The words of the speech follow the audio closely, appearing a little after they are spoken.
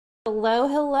Hello,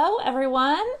 hello,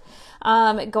 everyone.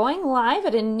 Going live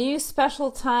at a new special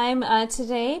time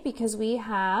today because we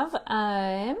have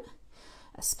a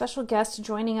special guest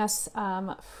joining us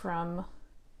from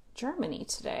Germany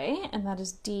today, and that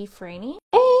is Dee Frayne.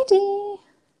 Hey, Dee.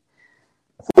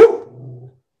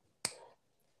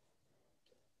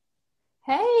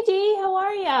 Hey, Dee, how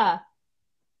are ya?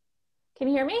 Can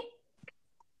you hear me?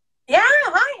 Yeah,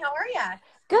 hi, how are you?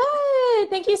 Good.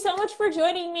 Thank you so much for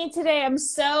joining me today. I'm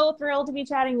so thrilled to be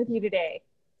chatting with you today.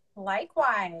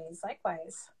 Likewise,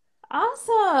 likewise.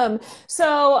 Awesome.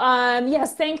 So,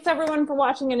 yes, thanks everyone for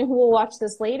watching and who will watch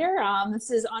this later.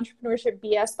 This is Entrepreneurship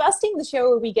B.S. Busting, the show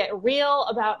where we get real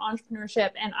about entrepreneurship.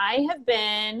 And I have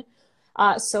been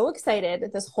so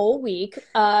excited this whole week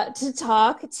to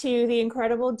talk to the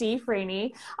incredible Dee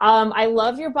Frayne. I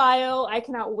love your bio. I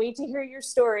cannot wait to hear your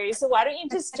story. So why don't you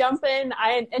just jump in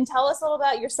and tell us all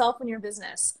about yourself and your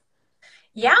business?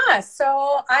 Yeah,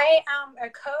 so I am a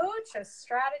coach, a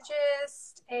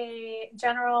strategist, a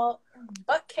general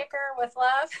butt kicker with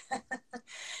love.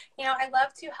 I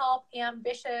love to help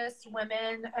ambitious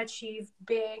women achieve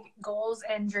big goals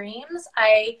and dreams.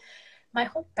 My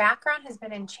whole background has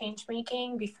been in change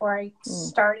making. Before I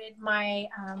started my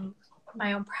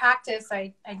own practice,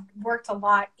 I worked a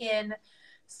lot in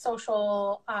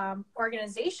social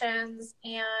organizations,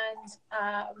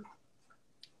 and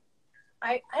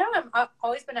I don't know, I've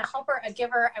always been a helper, a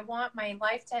giver. I want my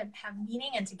life to have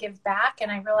meaning and to give back.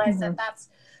 And I realized that that's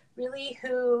really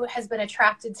who has been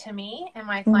attracted to me and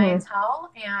my clientele,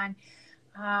 and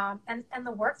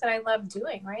the work that I love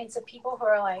doing, right? So people who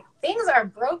are like, things are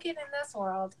broken in this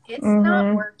world. It's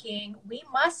not working. We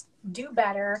must do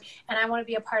better. And I want to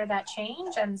be a part of that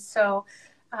change. And so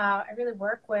I really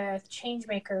work with change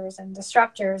makers and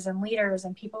disruptors and leaders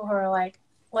and people who are like,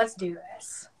 let's do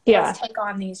this. Yeah. Let's take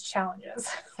on these challenges.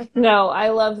 No, I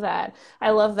love that. I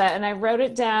love that. And I wrote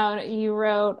it down. You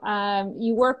wrote,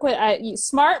 you work with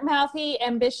smart, mouthy,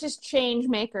 ambitious change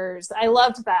makers. I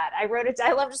loved that. I wrote it.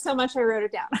 I loved it so much. I wrote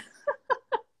it down.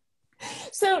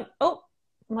 So,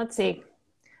 let's see.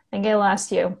 I think I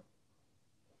lost you.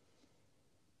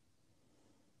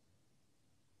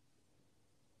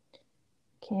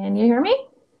 Can you hear me?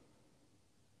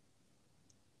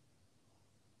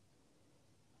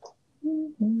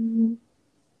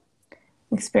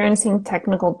 Experiencing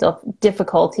technical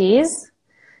difficulties.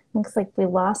 Looks like we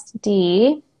lost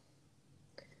Dee.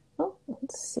 Oh,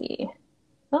 let's see.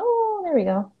 Oh, there we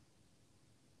go.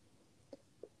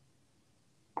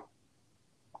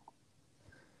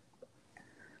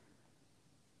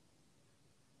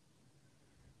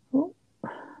 Oh,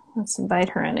 let's invite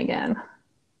her in again.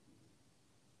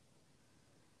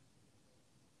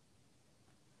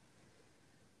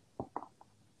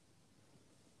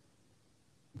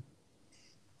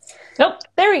 Nope,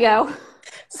 there we go.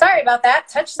 Sorry about that.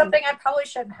 Touched something I probably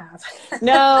shouldn't have.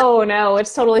 No,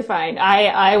 it's totally fine.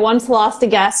 I once lost a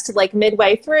guest like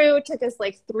midway through. It took us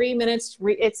like 3 minutes.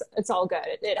 It's all good.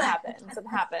 It happens. It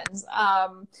happens.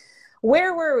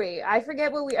 Where were we? I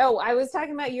forget what I was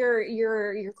talking about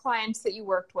your clients that you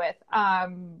worked with.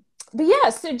 But yeah,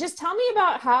 so just tell me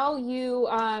about how you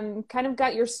kind of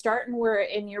got your start and were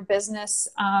in your business,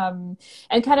 and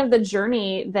kind of the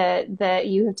journey that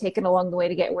you have taken along the way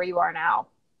to get where you are now.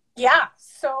 Yeah.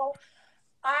 So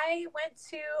I went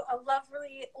to a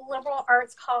lovely liberal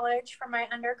arts college for my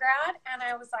undergrad, and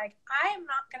I was like, I am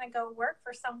not going to go work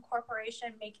for some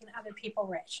corporation making other people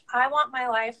rich. I want my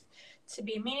life to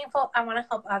be meaningful. I want to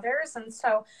help others. And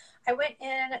so I went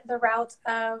in the route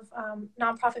of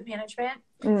nonprofit management.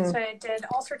 So I did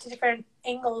all sorts of different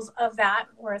angles of that,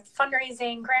 with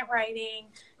fundraising, grant writing,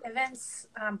 events,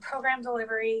 program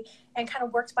delivery, and kind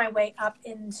of worked my way up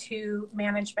into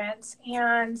management.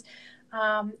 And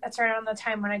that's around the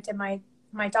time when I did my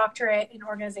doctorate in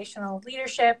organizational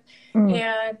leadership,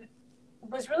 and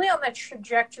was really on the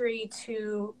trajectory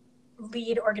to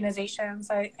lead organizations.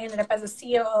 I ended up as a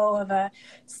COO of a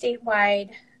statewide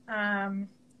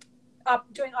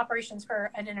doing operations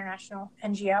for an international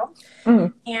NGO.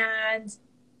 And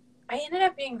I ended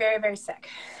up being very, very sick.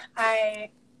 I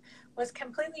was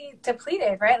completely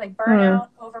depleted, right? Like burnout,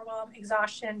 overwhelm,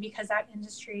 exhaustion, because that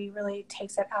industry really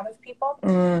takes it out of people.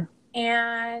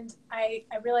 And I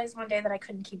realized one day that I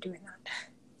couldn't keep doing that.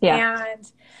 Yeah.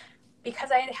 And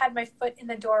because I had my foot in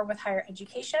the door with higher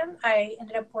education, I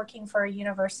ended up working for a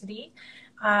university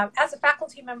as a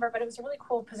faculty member, but it was a really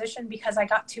cool position because I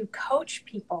got to coach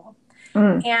people.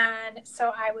 And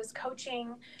so I was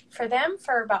coaching for them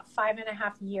for about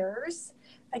 5.5 years.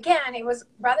 Again, it was,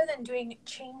 rather than doing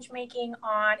change making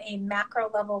on a macro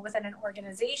level within an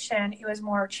organization, it was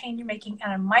more change making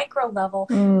at a micro level,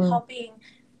 helping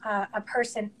a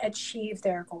person achieve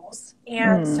their goals.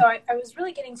 And so I was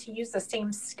really getting to use the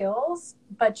same skills,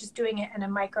 but just doing it in a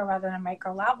micro rather than a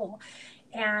micro level.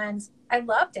 And I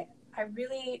loved it. I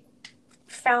really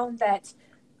found that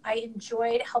I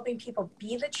enjoyed helping people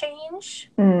be the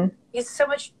change. It's so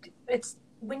much, it's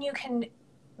when you can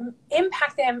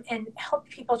impact them and help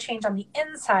people change on the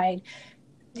inside,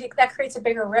 that creates a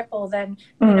bigger ripple than,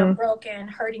 you know, broken,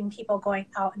 hurting people going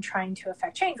out and trying to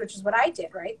affect change, which is what I did,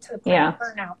 right? To the point of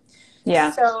burnout.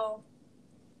 Yeah. So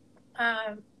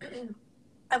I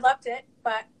loved it,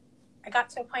 but I got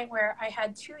to a point where I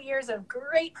had 2 years of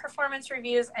great performance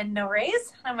reviews and no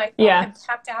raise. And I'm like, oh, I'm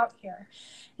tapped out here.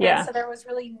 And so there was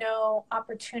really no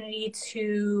opportunity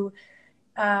to,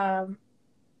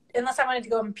 unless I wanted to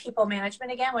go in people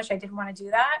management again, which I didn't want to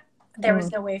do that, there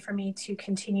was no way for me to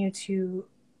continue to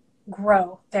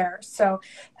grow there. So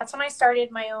that's when I started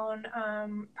my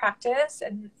own practice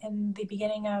in the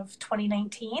beginning of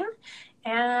 2019.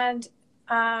 And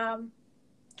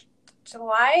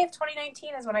July of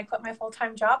 2019 is when I quit my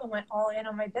full-time job and went all in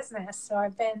on my business. So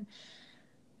I've been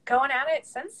going at it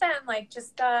since then, like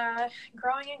just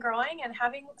growing and growing and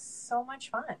having so much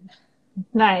fun.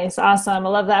 Nice. Awesome. I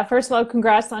love that. First of all,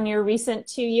 congrats on your recent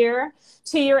two-year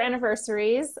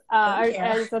anniversaries.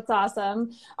 That's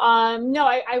awesome. No,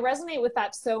 I resonate with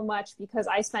that so much because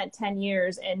I spent 10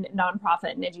 years in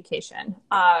nonprofit and education.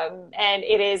 And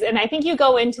it is, and I think you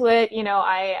go into it, you know,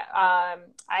 I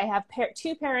have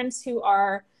two parents who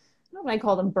are, I don't know if I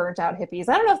call them burnt out hippies.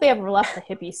 I don't know if they ever left the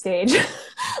hippie stage,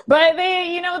 but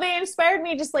they, you know, they inspired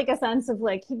me just like a sense of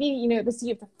like, you know, this, you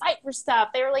have to fight for stuff.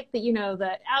 They were like the, you know,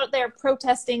 the out there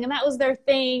protesting and that was their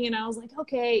thing. And I was like,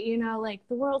 okay, you know, like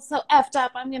the world's so effed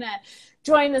up. I'm going to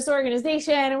join this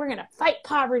organization and we're going to fight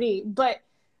poverty, but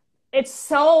it's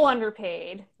so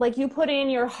underpaid. Like you put in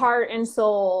your heart and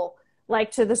soul,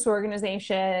 like to this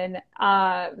organization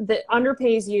that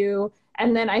underpays you.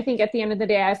 And then I think at the end of the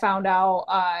day, I found out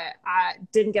I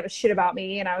didn't give a shit about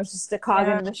me and I was just a cog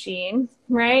in the machine,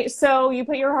 right? So you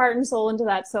put your heart and soul into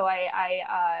that. So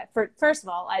first of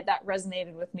all, that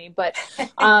resonated with me. But,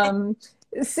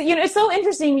 so, you know, it's so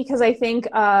interesting because I think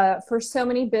for so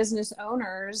many business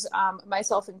owners,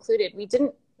 myself included, we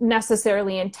didn't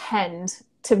necessarily intend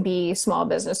to be small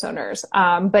business owners.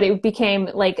 But it became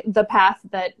like the path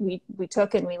that we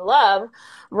took and we love,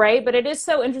 right? But it is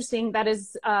so interesting. That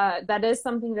is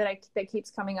something that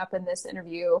keeps coming up in this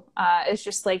interview. It's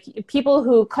just like people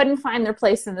who couldn't find their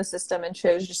place in the system and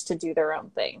chose just to do their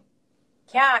own thing.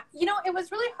 Yeah. You know, it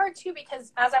was really hard too,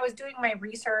 because as I was doing my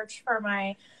research for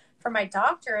my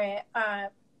doctorate, I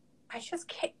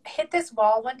just hit this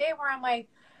wall one day where I'm like,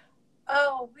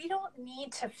 oh, we don't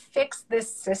need to fix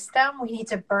this system. We need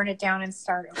to burn it down and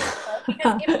start over.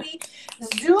 Because if we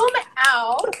zoom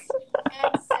out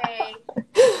and say,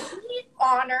 we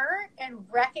honor and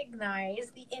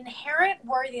recognize the inherent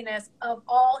worthiness of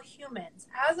all humans.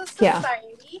 As a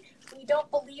society, we don't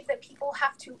believe that people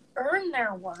have to earn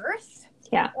their worth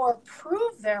or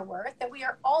prove their worth, that we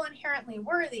are all inherently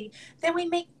worthy. Then we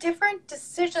make different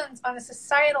decisions on a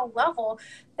societal level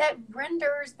that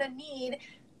renders the need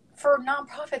for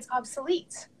nonprofits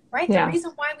obsolete, right? The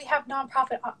reason why we have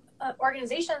nonprofit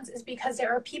organizations is because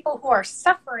there are people who are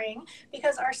suffering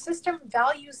because our system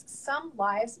values some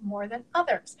lives more than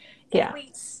others. If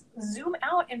we zoom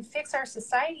out and fix our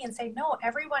society and say, no,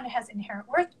 everyone has inherent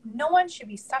worth. No one should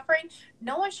be suffering.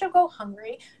 No one should go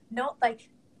hungry. No, like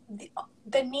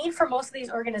the need for most of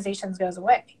these organizations goes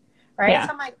away. Right.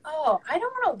 So I'm like, oh, I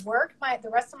don't want to work the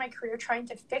rest of my career trying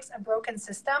to fix a broken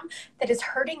system that is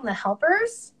hurting the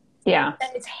helpers. That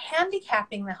it's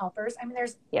handicapping the helpers. I mean,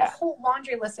 there's a whole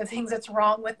laundry list of things that's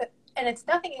wrong with it. And it's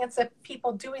nothing against the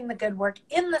people doing the good work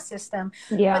in the system.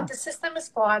 But the system is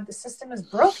flawed. The system is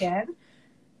broken.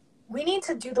 We need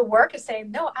to do the work of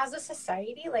saying, no, as a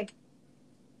society, like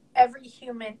every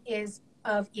human is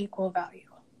of equal value.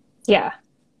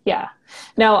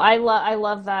 No, I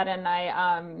love that. And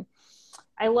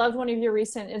I loved one of your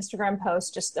recent Instagram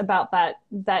posts just about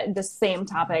the same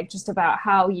topic, just about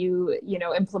how you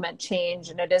implement change,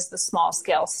 and it is the small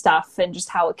scale stuff and just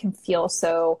how it can feel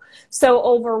so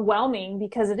overwhelming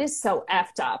because it is so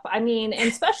effed up. I mean, and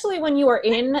especially when you are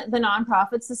in the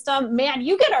nonprofit system, man,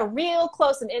 you get a real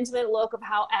close and intimate look of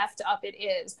how effed up it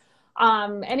is.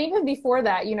 And even before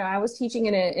that, you know, I was teaching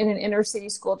in an inner city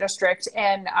school district,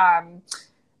 and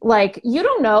like, you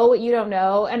don't know what you don't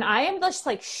know. And I am just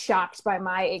like shocked by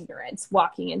my ignorance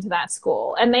walking into that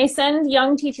school. And they send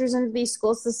young teachers into these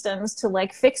school systems to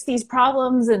like fix these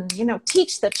problems and, you know,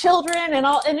 teach the children and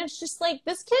all. And it's just like,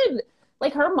 this kid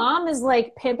like her mom is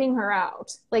like pimping her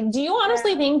out. Like, do you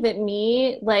honestly Yeah. think that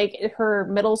like her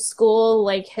middle school,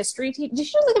 like history teacher,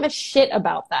 she doesn't give a shit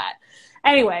about that?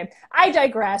 Anyway, I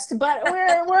digressed, but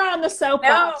we're on the No,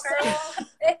 soapbox. girl.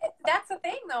 That's the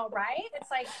thing though, right? It's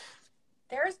like,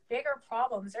 there's bigger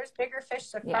problems. There's bigger fish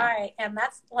to Yeah. fry. And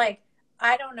that's like,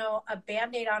 I don't know, a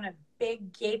Band-Aid on a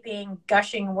big, gaping,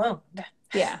 gushing wound.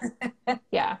 Yeah.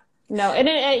 Yeah. No, and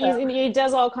it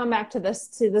does all come back to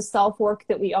the self work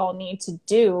that we all need to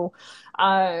do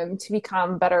to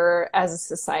become better as a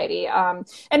society. And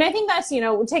I think that's,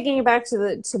 taking it back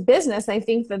to business, I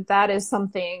think that is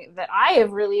something that I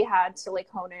have really had to like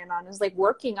hone in on, is like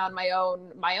working on my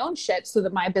own shit so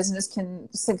that my business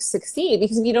can succeed.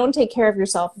 Because if you don't take care of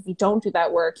yourself, if you don't do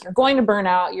that work, you're going to burn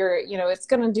out. It's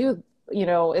going to do,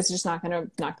 it's just not gonna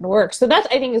work. So that's,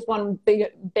 I think, is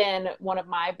been one of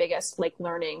my biggest like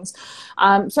learnings.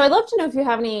 So I'd love to know if you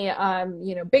have any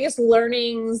biggest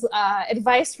learnings,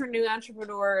 advice for new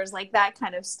entrepreneurs, like that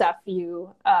kind of stuff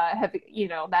you have,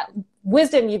 that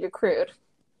wisdom you've accrued.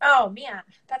 Oh man,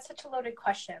 that's such a loaded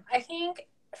question. I think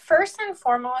first and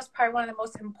foremost, probably one of the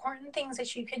most important things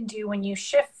that you can do when you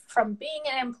shift from being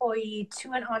an employee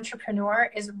to an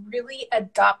entrepreneur is really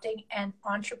adopting an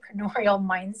entrepreneurial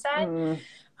mindset.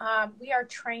 We are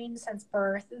trained since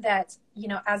birth that,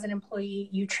 as an employee,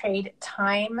 you trade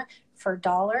time for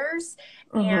dollars.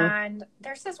 And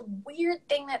there's this weird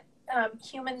thing that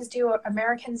humans do,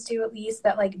 Americans do at least,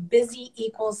 that like busy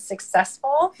equals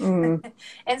successful.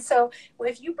 And so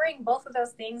if you bring both of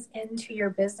those things into your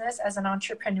business as an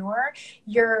entrepreneur,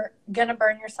 you're going to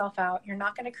burn yourself out. You're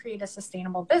not going to create a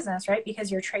sustainable business, right?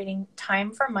 Because you're trading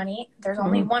time for money. There's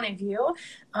only one of you.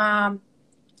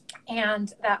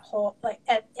 And that whole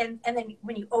and then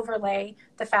when you overlay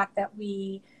the fact that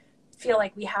we feel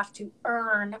like we have to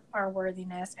earn our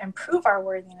worthiness and prove our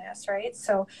worthiness, right?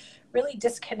 So really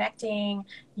disconnecting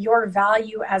your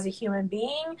value as a human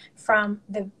being from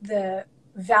the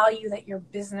value that your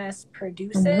business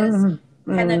produces.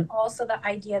 And then also the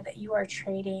idea that you are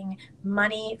trading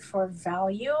money for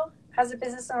value as a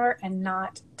business owner and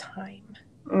not time.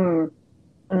 And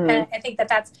I think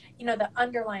that's, the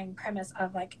underlying premise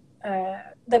of like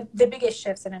the biggest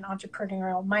shifts in an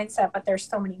entrepreneurial mindset, but there's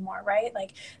so many more, right?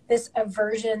 Like this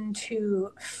aversion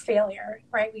to failure,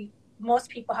 right? Most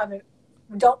people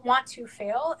don't want to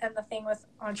fail. And the thing with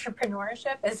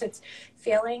entrepreneurship is it's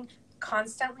failing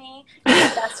constantly. And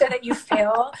the faster that you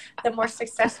fail, the more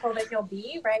successful that you'll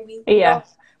be, right?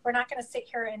 We're not going to sit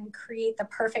here and create the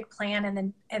perfect plan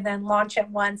and then launch it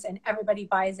once and everybody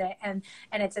buys it and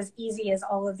it's as easy as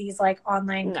all of these like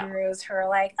online gurus who are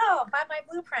like, oh, buy my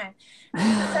blueprint,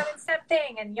 it's a 7-step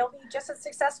thing, and you'll be just as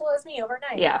successful as me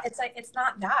overnight. It's like, it's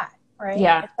not that, right?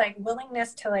 It's like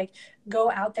willingness to like go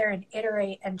out there and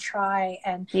iterate and try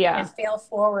and fail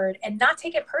forward and not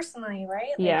take it personally,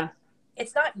 right? Like,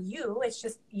 it's not you. It's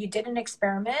just you did an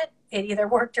experiment. It either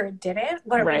worked or it didn't.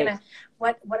 What are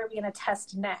we gonna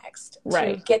test next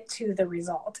to get to the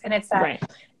result? And it's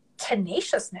that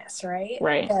tenaciousness, right?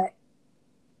 That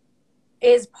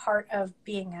is part of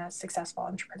being a successful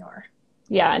entrepreneur.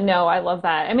 Yeah, no, I love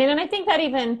that. I mean, and I think that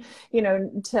even,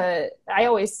 I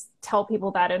always tell people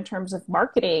that in terms of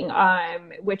marketing,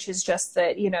 which is just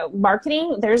that,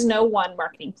 marketing, there's no one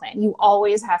marketing plan. You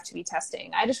always have to be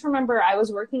testing. I just remember I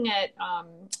was working at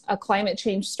a climate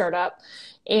change startup,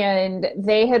 and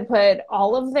they had put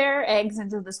all of their eggs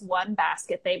into this one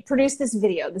basket. They produced this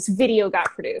video got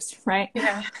produced, right?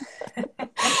 Yeah.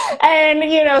 And,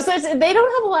 so they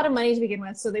don't have a lot of money to begin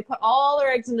with. So they put all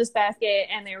their eggs in this basket,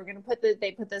 and they were going to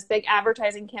they put this big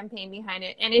advertising campaign behind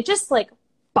it. And it just like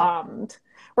bombed.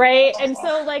 Right. And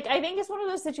so like, I think it's one of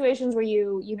those situations where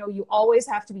you always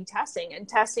have to be testing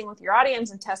with your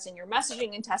audience and testing your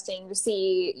messaging and testing to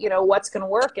see, what's going to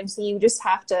work. And so you just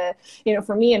have to,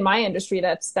 for me in my industry,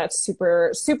 that's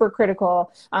super, super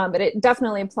critical. But it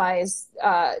definitely applies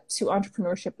to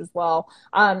entrepreneurship as well.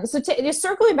 So just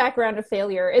circling back around to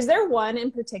failure, is there one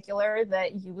in particular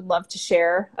that you would love to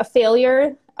share, a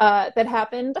failure that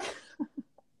happened?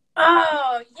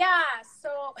 Oh, yeah.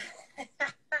 So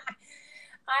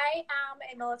I am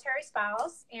a military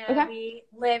spouse, and we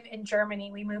live in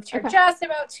Germany. We moved here just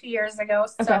about 2 years ago.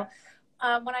 So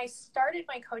when I started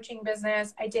my coaching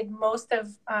business, I did most of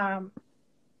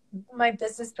my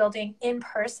business building in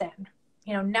person,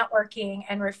 networking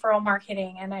and referral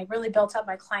marketing. And I really built up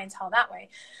my clientele that way.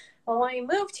 Well, when we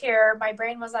moved here, my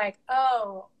brain was like,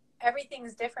 oh,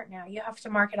 everything's different now. You have to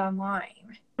market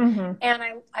online. And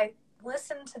I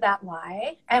listened to that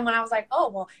lie. And when I was like, oh,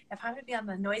 well, if I'm going to be on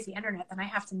the noisy internet, then I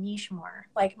have to niche more.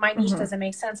 Like my niche doesn't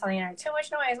make sense on the internet. Too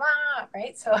much noise,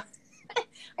 right? So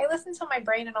I listened to my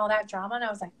brain and all that drama, and I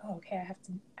was like, oh, okay,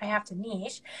 I have to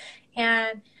niche.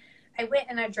 And I went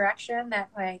in a direction that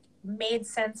like made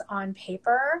sense on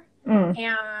paper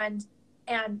and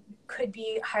could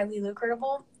be highly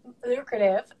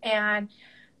lucrative. And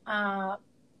I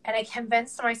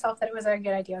convinced myself that it was a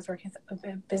good idea. I was working with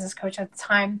a business coach at the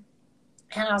time.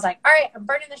 And I was like, all right, I'm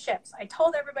burning the ships. I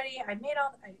told everybody, I made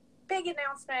a big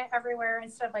announcement everywhere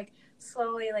instead of like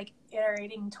slowly like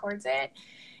iterating towards it.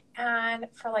 And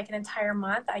for like an entire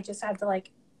month, I just had to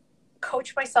like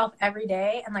coach myself every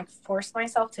day and like force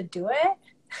myself to do it.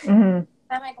 And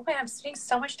I'm like, okay, I'm spending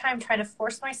so much time trying to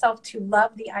force myself to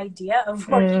love the idea of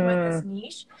working with this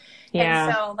niche. Yeah.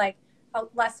 And so like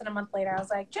less than a month later, I was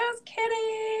like, just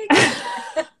kidding.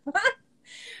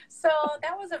 So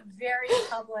that was a very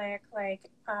public, like,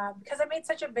 because I made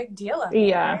such a big deal of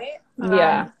it,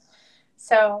 right?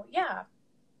 So yeah.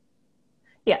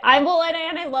 Yeah, I will,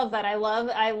 and I love that. I love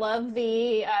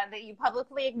the that you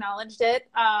publicly acknowledged it,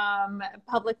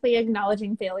 publicly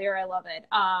acknowledging failure. I love it.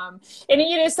 And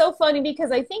it is so funny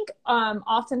because I think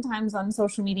oftentimes on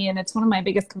social media, and it's one of my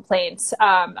biggest complaints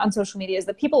on social media, is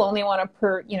that people only want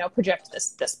to project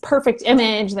this perfect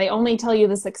image. They only tell you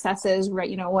the successes,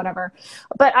 right? Whatever.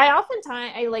 But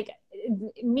I like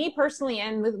me personally,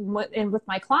 and with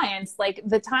my clients, like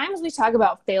the times we talk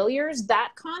about failures,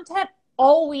 that content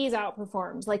always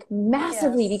outperforms like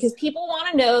massively because people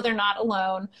want to know they're not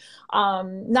alone.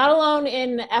 Not alone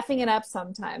in effing it up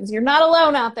sometimes. You're not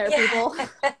alone out there, people.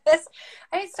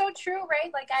 It's so true,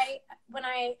 right? Like when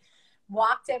I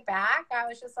walked it back, I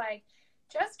was just like,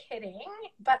 just kidding.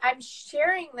 But I'm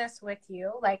sharing this with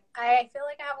you. Like, I feel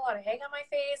like I have a lot of egg on my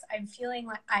face. I'm feeling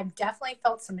like I've definitely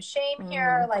felt some shame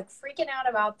here, like freaking out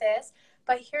about this.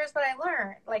 But here's what I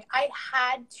learned. Like, I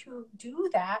had to do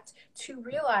that to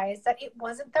realize that it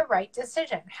wasn't the right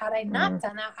decision. Had I not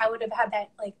done that, I would have had that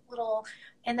like little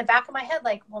in the back of my head,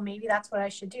 like, well, maybe that's what I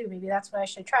should do. Maybe that's what I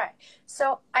should try.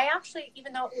 So I actually,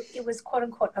 even though it was quote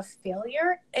unquote a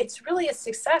failure, it's really a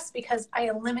success because I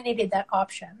eliminated that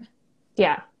option.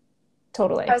 Yeah,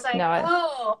 totally. I was like,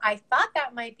 I thought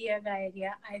that might be a good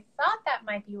idea. I thought that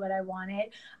might be what I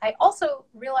wanted. I also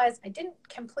realized I didn't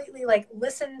completely like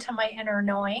listen to my inner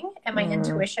knowing and my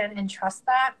intuition and trust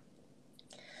that.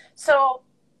 So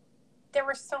there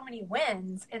were so many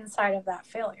wins inside of that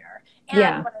failure.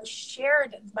 And when I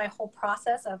shared my whole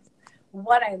process of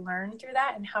what I learned through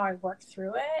that and how I worked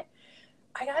through it,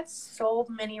 I got so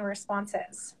many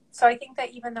responses. So I think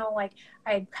that even though like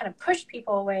I kind of pushed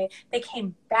people away, they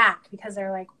came back because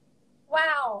they're like,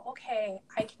 wow, okay,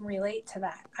 I can relate to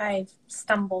that. I've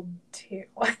stumbled too.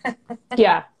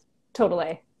 Yeah,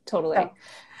 totally. So.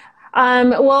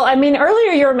 Well, I mean,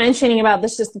 earlier you were mentioning about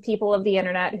this, just the people of the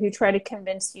internet who try to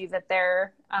convince you that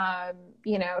their,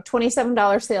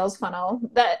 $27 sales funnel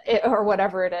or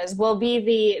whatever it is will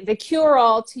be the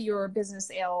cure-all to your business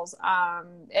sales.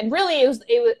 And really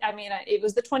it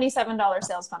was the $27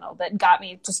 sales funnel that got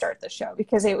me to start this show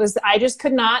because I just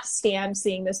could not stand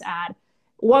seeing this ad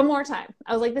one more time.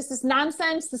 I was like, this is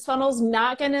nonsense. This funnel's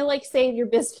not going to like save your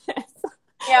business.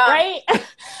 Yeah. Right.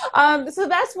 So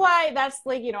that's why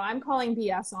like, I'm calling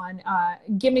BS on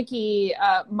gimmicky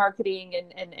marketing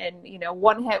and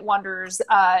one hit wonders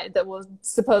that will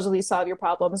supposedly solve your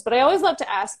problems. But I always love to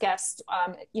ask guests,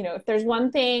 if there's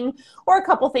one thing or a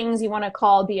couple things you want to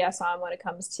call BS on when it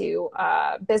comes to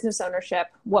business ownership,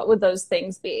 what would those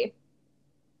things be?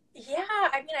 Yeah.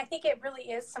 I mean, I think it really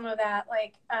is some of that,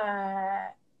 like,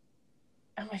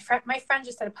 my friend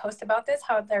just did a post about this,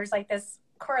 how there's like this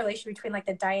correlation between like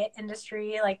the diet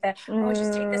industry, like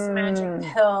just take this magic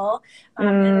pill,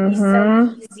 and it'll be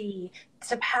so easy.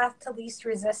 It's a path to least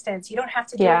resistance. You don't have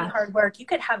to do any hard work. You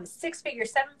could have a 6-figure,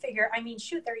 7-figure. I mean,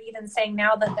 shoot, they're even saying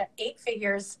now that the 8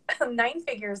 figures, 9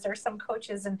 figures, there's some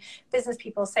coaches and business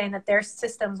people saying that their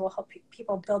systems will help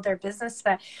people build their business.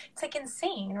 But it's like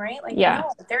insane, right? Like,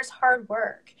 no, there's hard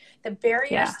work. The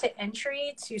barriers to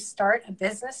entry to start a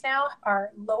business now are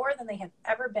lower than they have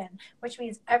ever been, which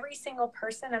means every single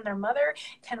person and their mother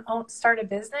can start a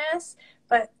business.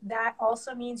 But that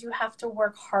also means you have to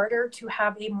work harder to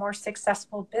have a more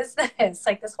successful business.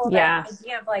 Like this whole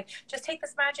idea of like, just take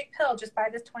this magic pill, just buy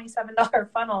this $27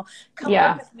 funnel, come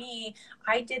work with me.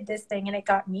 I did this thing and it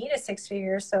got me to 6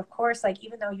 figures. So of course, like,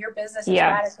 even though your business is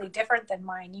radically different than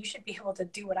mine, you should be able to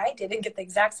do what I did and get the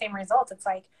exact same results. It's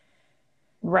like,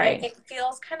 it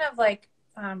feels kind of like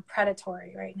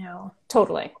predatory right now.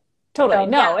 Totally. So,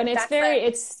 no. And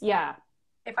it's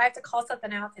if I have to call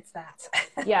something out, it's that.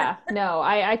 Yeah, no,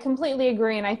 I completely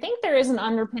agree. And I think there is an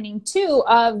underpinning too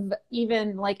of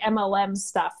even like MLM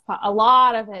stuff, a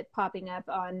lot of it popping up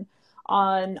on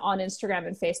Instagram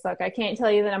and Facebook. I can't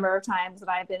tell you the number of times that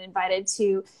I've been invited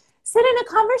to sit in a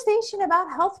conversation about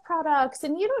health products,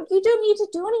 and you don't need to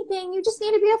do anything. You just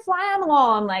need to be a fly on the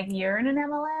wall. I'm like, you're in an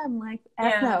MLM, like,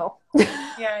 F no.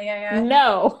 Yeah.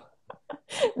 No.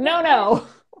 No.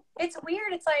 It's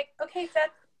weird. It's like, okay, that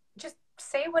just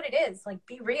say what it is. Like,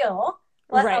 be real.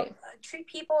 Right. Treat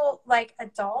people like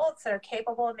adults that are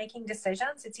capable of making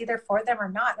decisions. It's either for them or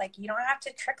not. Like, you don't have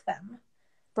to trick them.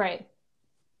 Right.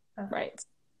 Right.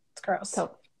 It's gross.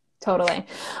 Totally.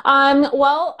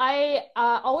 Well, I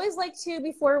always like to,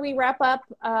 before we wrap up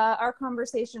our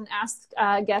conversation, ask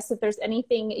guests if there's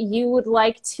anything you would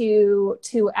like to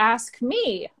ask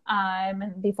me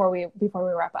before we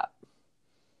wrap up.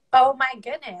 Oh my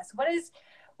goodness.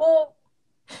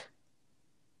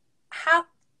 How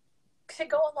to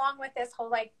go along with this whole,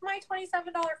 like, my $27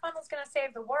 funnel is going to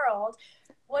save the world.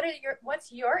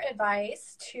 What's your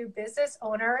advice to business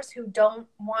owners who don't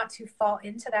want to fall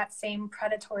into that same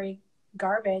predatory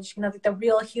garbage? You know, the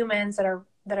real humans that are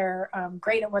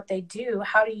great at what they do.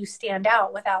 How do you stand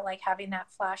out without like having that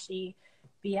flashy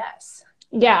BS?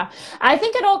 Yeah, I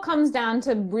think it all comes down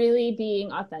to really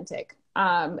being authentic.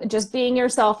 Just being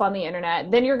yourself on the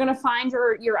internet, then you're going to find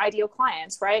your ideal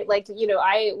clients, right? Like, you know,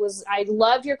 I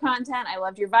loved your content. I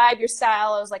loved your vibe, your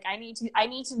style. I was like, I need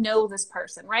to know this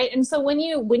person. Right. And so when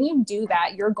you do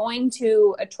that, you're going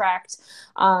to attract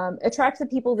the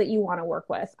people that you want to work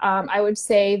with. I would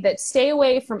say that stay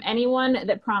away from anyone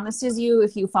that promises you,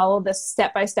 if you follow this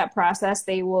step-by-step process,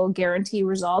 they will guarantee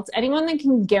results. Anyone that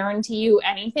can guarantee you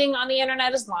anything on the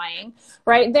internet is lying,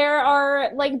 right? There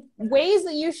are like ways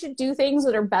that you should do things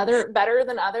that are better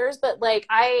than others, but like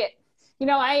I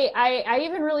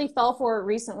even really fell for it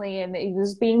recently, and it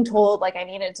was being told like I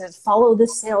needed to follow the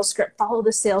sales script,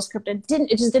 and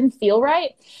it just didn't feel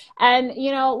right. And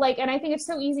and I think it's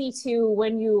so easy to,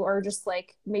 when you are just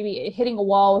like maybe hitting a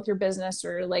wall with your business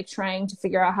or like trying to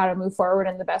figure out how to move forward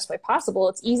in the best way possible,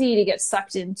 it's easy to get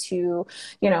sucked into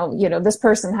this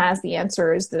person has the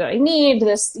answers that I need,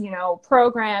 this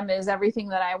program is everything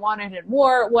that I wanted and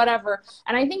more, whatever.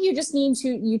 And I think you just need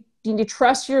to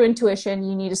trust your intuition.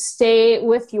 You need to stay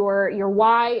with your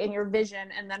why and your vision.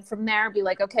 And then from there, be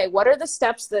like, okay, what are the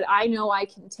steps that I know I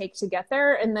can take to get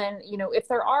there? And then, if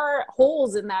there are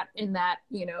holes in that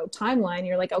timeline,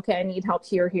 you're like, okay, I need help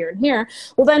here, here, and here.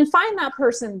 Well, then find that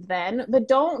person then, but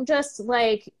don't just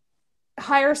like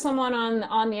hire someone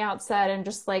on the outset and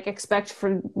just like expect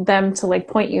for them to like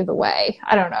point you the way.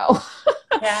 I don't know.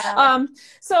 Yeah.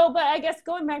 But I guess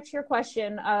going back to your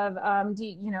question of,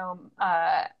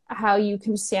 how you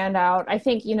can stand out, I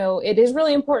think, it is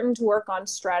really important to work on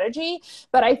strategy,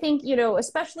 but I think,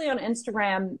 especially on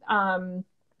Instagram,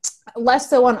 less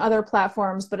so on other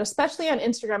platforms, but especially on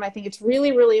Instagram, I think it's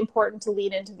really, really important to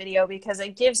lead into video because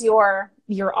it gives your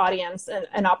audience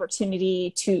an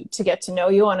opportunity to get to know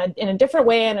you in a different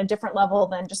way and a different level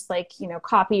than just like,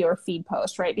 copy or feed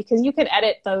post, right? Because you can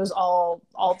edit those all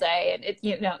day, and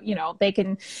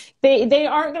they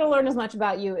aren't going to learn as much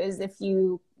about you as if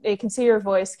they can see your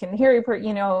voice, can hear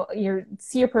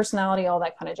see your personality, all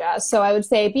that kind of jazz. So I would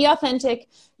say be authentic,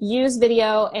 use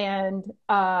video, and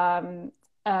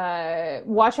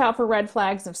watch out for red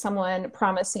flags of someone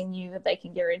promising you that they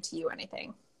can guarantee you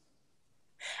anything.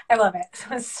 I love it.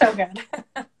 It's so good.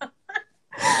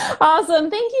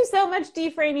 Awesome. Thank you so much, Dee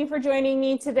Frayne, for joining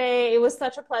me today. It was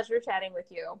such a pleasure chatting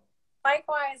with you.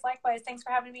 Likewise. Thanks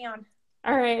for having me on.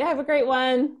 All right. Have a great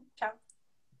one. Ciao.